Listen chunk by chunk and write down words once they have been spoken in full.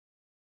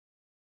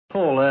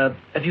Paul,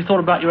 have you thought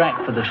about your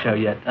act for the show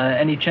yet?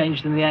 Any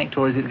change in the act,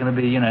 or is it going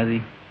to be, you know,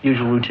 the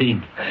usual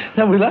routine?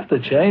 No, we'll have to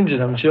change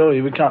it, I'm sure.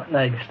 We can't...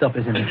 No, stop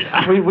it, isn't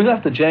it? We'll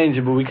have to change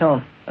it, but we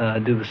can't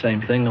do the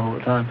same thing all the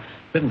time.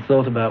 We haven't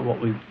thought about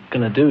what we're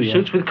going to do yet.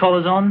 Suits with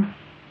collars on?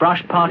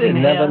 Brush parting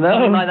hair? Never know.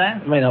 Something like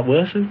that? It may not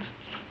wear suits.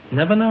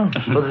 Never know.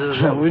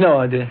 We've no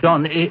idea.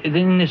 John,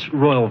 in this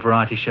royal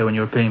variety show, when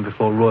you're appearing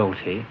before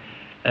royalty,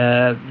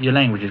 your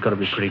language has got to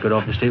be pretty good,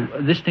 obviously.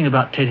 This thing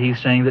about Ted Heath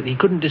saying that he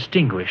couldn't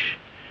distinguish...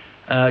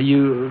 I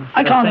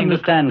can't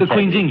understand the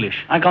Queen's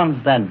English. I can't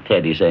understand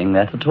Teddy saying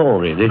that at all,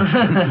 really.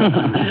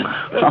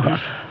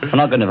 I'm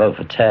not going to vote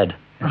for Ted.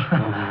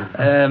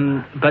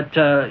 But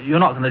you're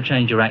not going to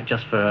change your act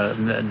just for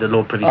the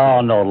Lord Privy Seal? Oh,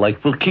 no,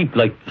 like, we'll keep,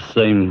 like, the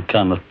same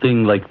kind of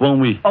thing, like,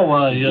 won't we? Oh,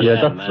 well, yes. Yeah,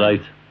 that's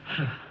right.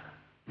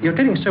 You're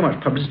getting so much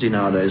publicity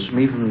nowadays, from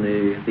even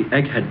the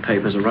egghead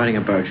papers are writing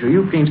about you. Are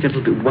you beginning to get a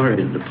little bit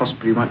worried that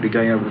possibly you might be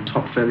going over the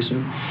top fairly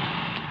soon?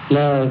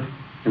 No,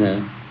 you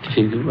know.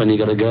 When you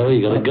gotta go,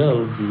 you gotta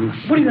go.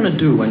 What are you going to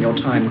do when your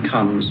time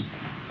comes?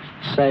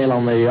 Sail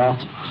on the yacht.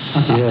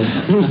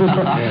 Yeah.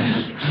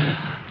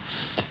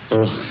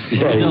 Well,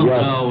 yeah,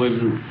 no, we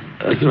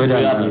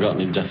haven't got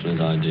any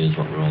definite ideas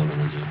what we're all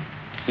going to do.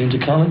 Into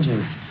college?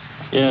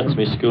 Yeah, it's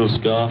my school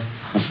scarf.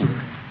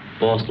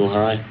 Borstal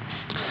High.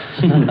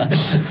 To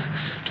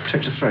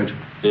protect your throat?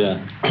 Yeah.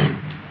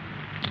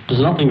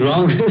 There's nothing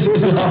wrong with it.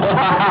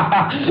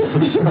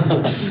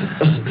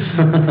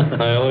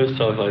 I always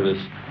talk like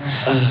this.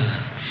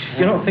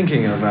 You're not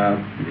thinking of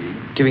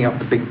giving up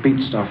the big beat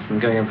stuff and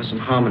going in for some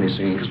harmony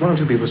singing? Because one or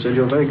two people said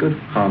you're very good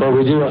harmony. Well,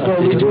 we do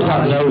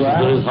have notes.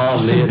 There is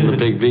harmony in the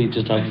big beat,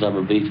 just happens to have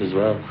a beat as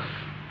well.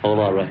 All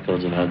our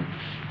records have had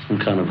some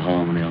kind of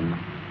harmony on them.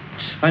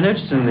 I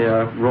noticed in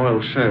the Royal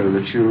show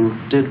that you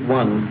did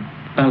one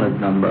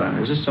ballad number.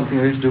 Is this something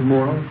you're going to do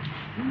more of?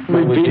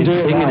 We've been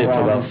singing it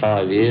for about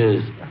 5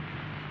 years,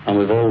 and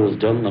we've always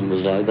done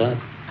numbers like that,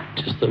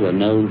 just that we're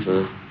known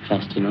for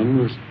faster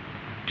numbers.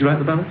 Do you like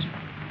the ballads?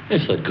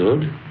 If they're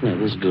good. Yeah,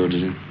 there's good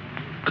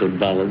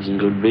ballads and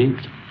good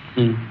beats.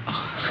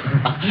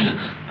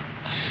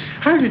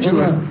 How did you...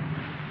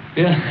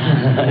 Yeah.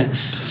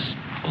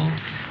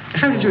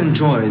 How did you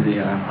enjoy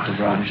the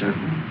variety show?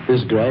 It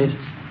was great.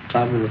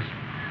 Fabulous.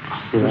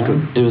 It was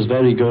good. It was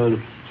very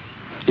good.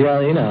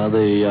 Yeah, you know,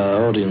 the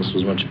audience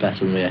was much better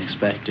than we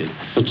expected.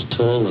 Much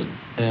taller.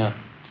 Yeah.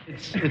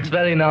 It's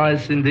very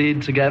nice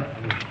indeed to get,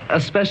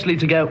 especially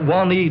to get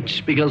one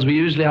each, because we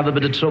usually have a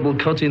bit of trouble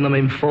cutting them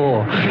in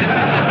 4.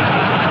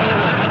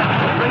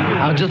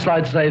 I'd just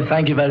like to say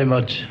thank you very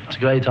much. It's a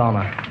great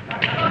honour.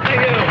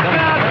 Thank you.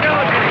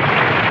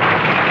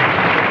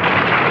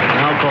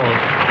 Now,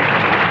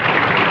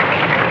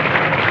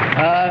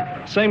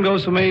 Paul. Same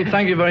goes for me.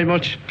 Thank you very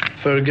much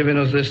for giving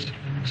us this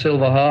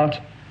Silver Heart.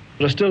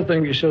 But I still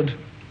think you should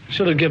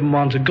have given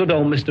one to good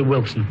old Mr.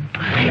 Wilson.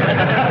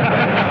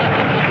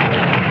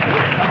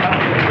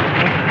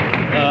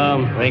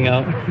 Ring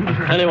out.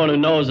 Anyone who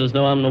knows us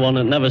know I'm the one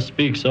that never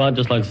speaks, so I'd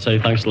just like to say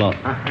thanks a lot.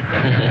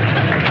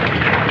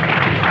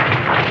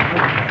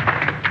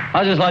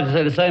 I'd just like to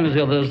say the same as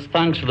the others.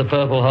 Thanks for the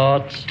Purple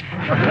Hearts. Silver.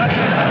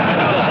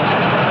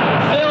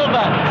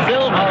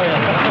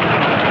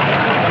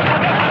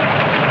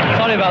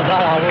 Sorry about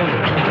that, Harold.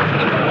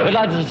 We'd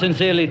like to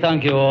sincerely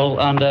thank you all,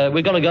 and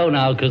we've got to go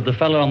now because the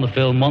fella on the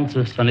film wants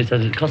us, and he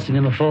says it's costing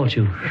him a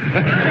fortune.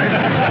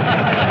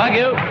 Thank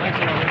you.